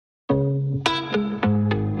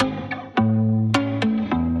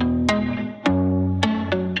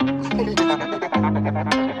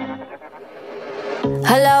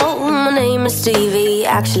name is Stevie.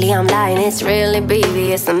 Actually, I'm lying, it's really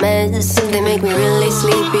Bebe. It's the meds, they make me really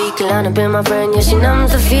sleepy. Klonopin, my friend, yeah, she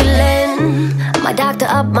numbs the feeling. My doctor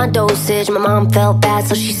upped my dosage. My mom felt bad,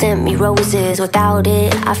 so she sent me roses. Without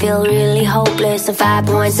it, I feel really hopeless. And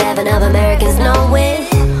 5.7 of Americans know it.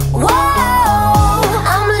 Whoa,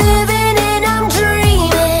 I'm living and I'm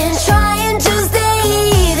dreaming, trying to stay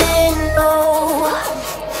even. No,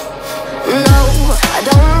 I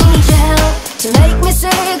don't need your help to make me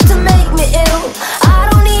sick, to make me ill. I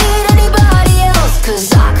don't need anybody else, 'cause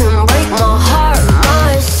I can break my heart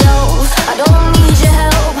myself. I don't need your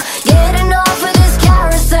help getting off of this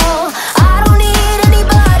carousel. I don't need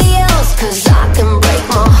anybody else, 'cause I can break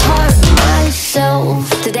my heart myself.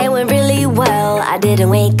 Today went really well, I didn't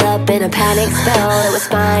wake up in a panic spell. It was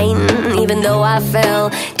fine, even though I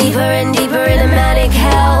fell deeper and deeper in a manic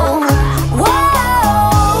hell.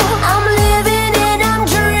 Whoa, I'm living and I'm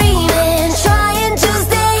dreaming, trying to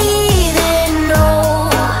stay even.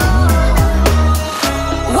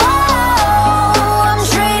 Whoa, I'm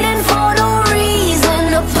trading for no reason,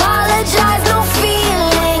 apologize, no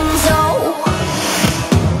feelings. No,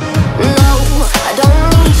 I don't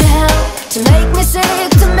need your help to make me sick,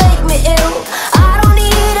 to make me ill. I don't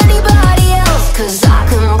need anybody else, 'cause I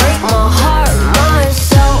can break my heart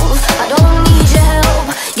myself. I don't need your help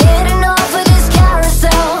getting off of this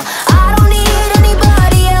carousel. I don't need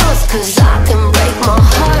anybody else, 'cause I can break my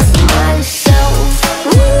heart myself.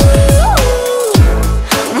 Woo,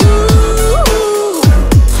 woo,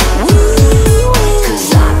 woo, 'cause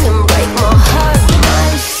I can break my heart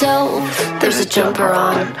myself. There's a jumper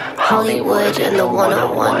on Hollywood and the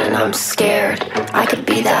 101, and I'm scared I could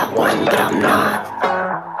be that one, but I'm not.